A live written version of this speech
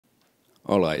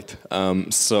All right.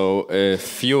 So a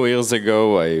few years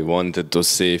ago, I wanted to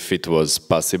see if it was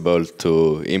possible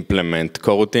to implement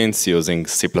coroutines using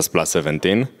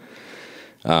C++17.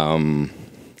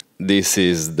 This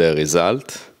is the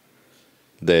result.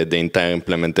 The entire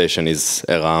implementation is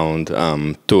around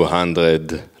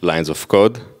 200 lines of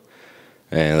code.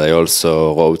 And I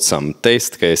also wrote some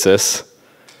test cases,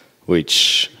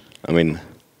 which, I mean,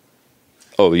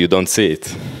 oh, you don't see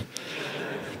it.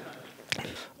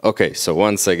 Okay, so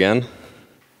once again,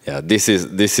 yeah, this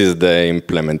is the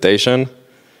implementation,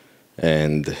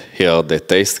 and here are the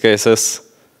test cases,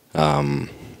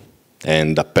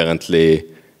 and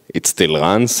apparently it still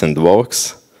runs and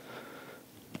works.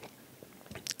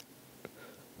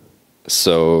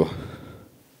 So,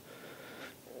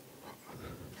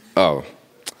 oh,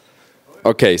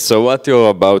 okay, so what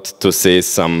you're about to see is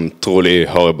some truly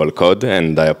horrible code,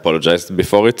 and I apologized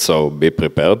before it, so be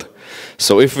prepared.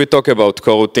 So if we talk about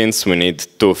coroutines, we need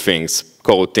two things.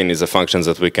 Coroutine is a function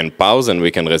that we can pause and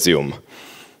we can resume.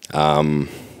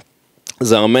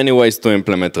 There are many ways to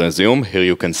implement resume. Here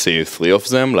you can see three of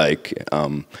them, like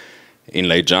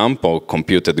inlay jump or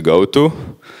computed goto.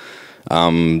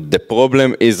 The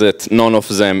problem is that none of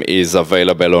them is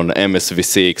available on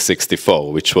MSVC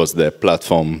x64, which was the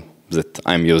platform that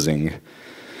I'm using.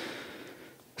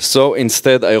 So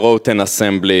instead, I wrote an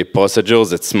assembly procedure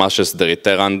that smashes the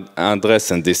return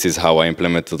address, and this is how I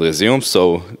implemented resume.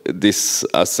 So this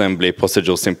assembly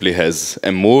procedure simply has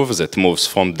a move that moves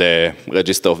from the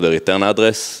register of the return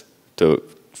address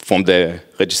from the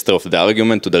register of the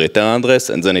argument to the return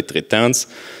address, and then it returns.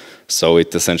 So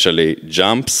it essentially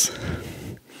jumps.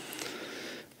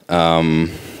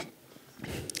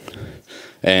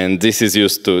 And this is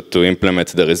used to implement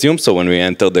the resume. So when we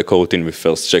enter the coroutine, we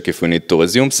first check if we need to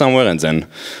resume somewhere, and then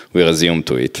we resume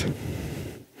to it.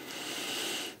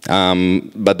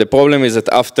 But the problem is that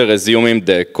after resuming,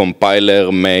 the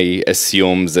compiler may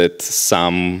assume that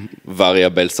some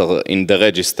variables are in the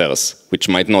registers, which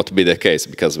might not be the case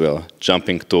because we are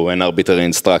jumping to an arbitrary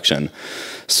instruction.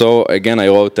 So again, I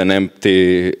wrote an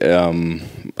empty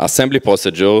assembly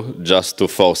procedure just to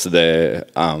force the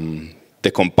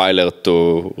compiler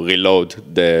to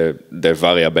reload the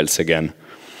variables again.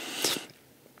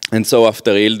 And so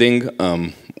after yielding,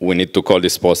 we need to call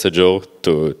this procedure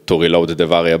to reload the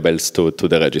variables to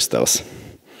the registers.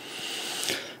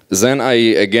 Then I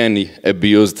again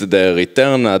abused the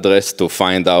return address to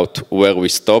find out where we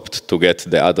stopped to get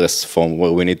the address from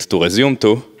where we need to resume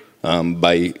to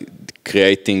by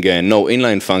creating a no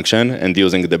inline function and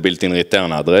using the built-in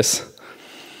return address.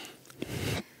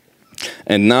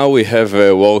 And now we have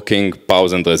a working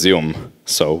pause and resume.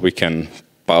 So we can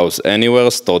pause anywhere,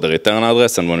 store the return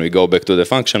address, and when we go back to the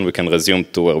function, we can resume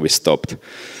to where we stopped.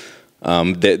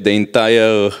 The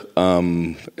entire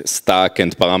stack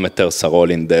and parameters are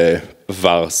all in the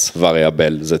vars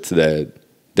variable that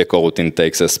the coroutine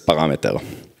takes as parameter.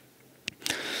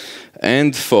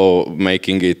 And for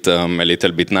making it a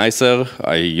little bit nicer,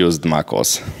 I used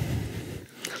macros.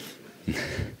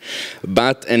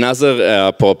 But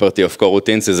another property of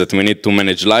coroutines is that we need to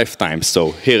manage lifetime.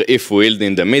 So here, if we yield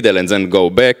in the middle and then go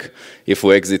back, if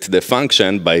we exit the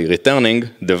function by returning,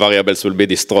 the variables will be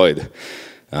destroyed,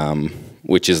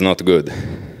 which is not good.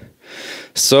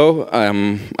 So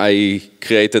I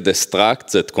created a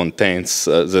struct that contains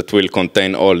that will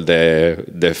contain all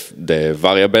the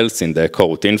variables in the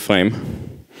coroutine frame.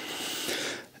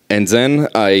 And then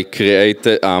I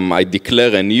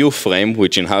declare a new frame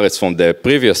which inherits from the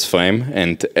previous frame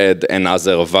and add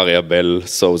another variable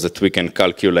so that we can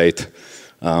calculate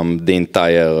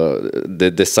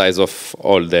the size of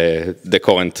all the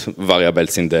current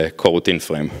variables in the coroutine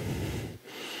frame.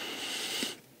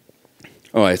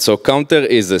 All right, so counter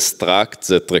is a struct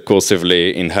that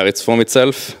recursively inherits from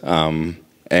itself,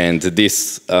 and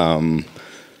this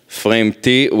frame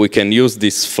t, we can use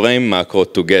this frame macro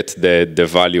to get the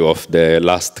value of the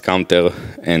last counter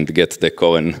and get the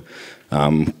current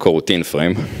coroutine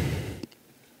frame.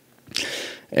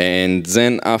 And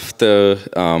then after,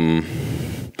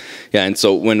 yeah, and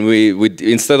so when we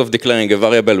instead of declaring a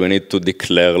variable, we need to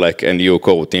declare like a new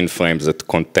coroutine frame that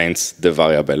contains the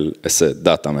variable as a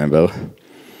data member.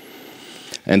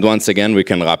 And once again, we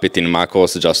can wrap it in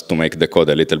macros just to make the code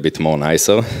a little bit more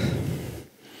nicer.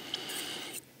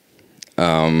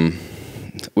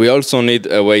 We also need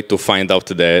a way to find out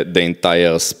the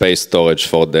entire space storage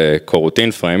for the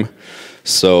coroutine frame.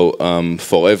 So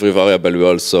for every variable, we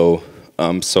also,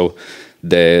 so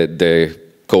the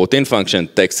coroutine function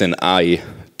takes an I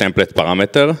template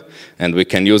parameter, and we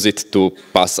can use it to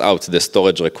pass out the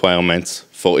storage requirements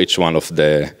for each one of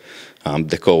the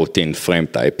coroutine frame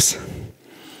types.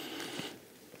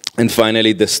 And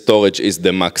finally, the storage is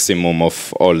the maximum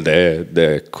of all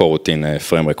the coroutine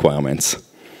frame requirements.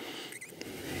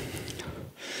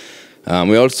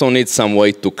 We also need some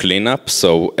way to clean up,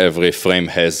 so every frame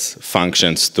has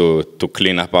functions to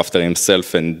clean up after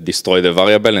himself and destroy the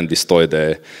variable and destroy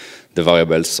the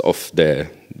variables of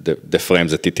the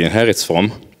frames that it inherits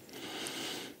from.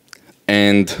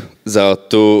 And there are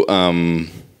two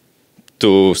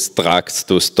structs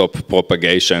to stop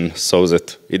propagation so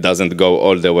that it doesn't go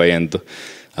all the way and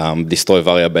destroy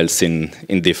variables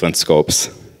in different scopes.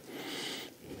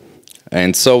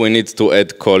 And so we need to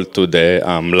add call to the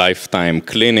lifetime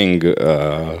cleaning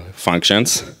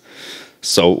functions.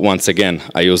 So once again,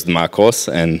 I used macros,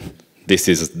 and this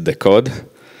is the code.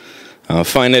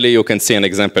 Finally, you can see an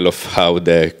example of how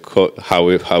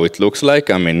it looks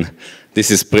like. I mean, this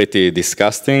is pretty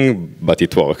disgusting, but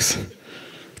it works.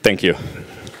 Thank you.